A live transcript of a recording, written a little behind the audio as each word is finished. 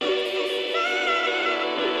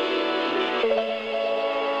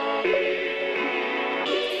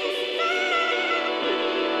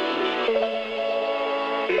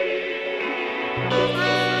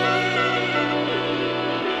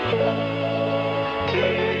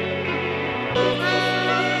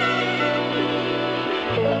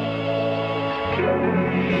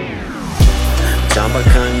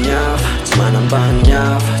ambakan'ny hafa tsy manambany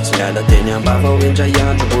hafa tsy miala teny ambava hoendray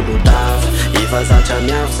andro mbolo tafa efa zatra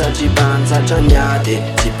miafy satria mpanjatra miady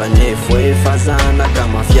tsy mpanefo hoe fazana ka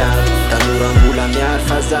mafiady tanoram-bola miary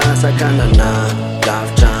fa za sakanana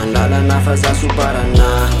lavitra ny lalana fa za soparana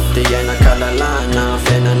te iaina kalalana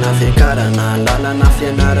fiainana fiakarana lalana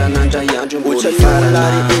fianarana ndray andro mbolo farana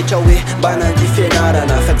rehetra hoe mba nandy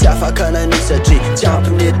fianarana fa tsy afaka nani satria tsy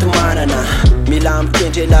ampinety manana mila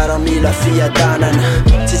mitendry lara mila fiadanana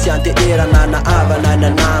tsisy anteherana na avana na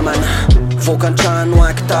namana vokan-trano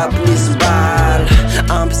ankitabin'izy mbala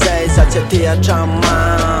ampizay za tsy atehatra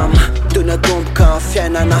mama tona tomboka ny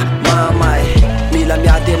fiainana mamay mila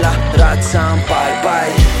miady la ratsy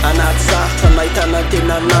sampaibay anaty sarotra nahitana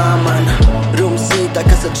tena namana reo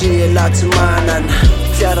misitaka satria ela tsy manana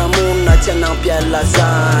fiaramonina tsy anampy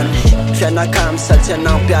alazany fianakamy tsy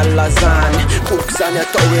anampy alazany koky zany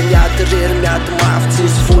atao hoe miady rery miady mafy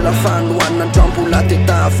tsisy vola fanohanina andrambola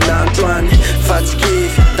tetavina androany fa tsy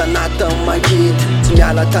kivy tanatiny mangidy tsy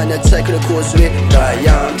miala tany atsaiko le kozy hoe ray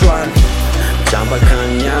androany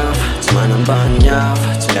ambakan'ny hafa tsy manambany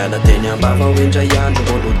hafa tsy miala teny ambava hoendray andro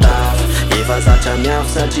mbolo tafa efa zatra miafy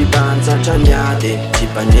satria mpanjatra miady tsy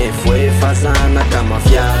mpanefo hoe fazana ka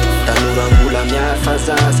mafiady tanoram-bola miary fa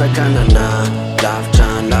za sakanana lavitra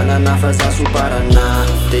ny lalana fa za soparana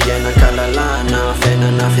te iaina kalalana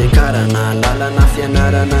fiainana fiakarana lalana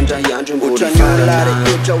fianarana ndray andro mbolo farana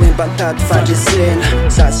rehetra hoe mba ntady fandresena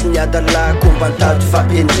za sy miadalako mba ntady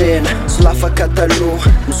fahendrena solafaka taloha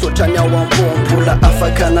misotra ny ao am-pombola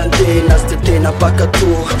afaka nandena azy tetena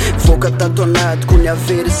bakatoha voka tato anatiko ny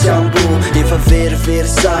avery sy ambo efa verivery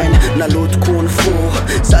saina nalotoko ny fo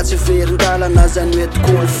za tsy verin-dalana zany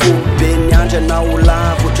hoetiko ny fo be ny andranao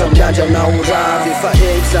lavo otra miandranao ravo efa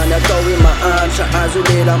eko zany atao hoe mahantra azo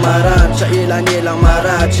lela maranitra elanyela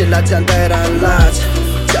maratra ela tsy andairany latsa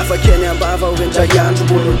tsy afaka eny ambava hoendray andro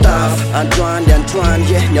mbolo tafa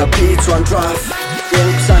androany e ny apitso androafa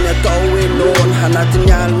eniko zany atao hoe nona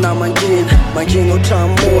anatin'ny alina mangina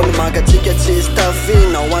ohatramony magatsika tsisy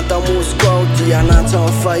tafina ho antamoziko ao dia anantsy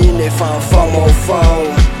am'fahiny efa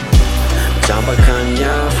mifamaofao ambakan'ny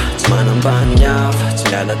hafa tsy manambany hafa tsy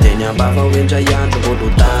miala teny ambava hoendray andro mbolo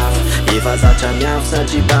tafa efa zatra miafy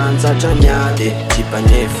satria mpanjatra miady tsy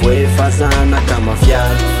mpanefo hoe fazana ka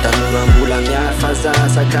mafiady tanoram-bola miary fa za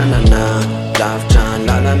sakanana lavitra ny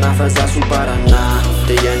lalana fa za soparana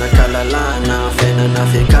te iaina kalalana fiainana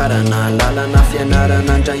fiakarana lalana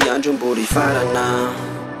fianarana ndray andro mbolo farana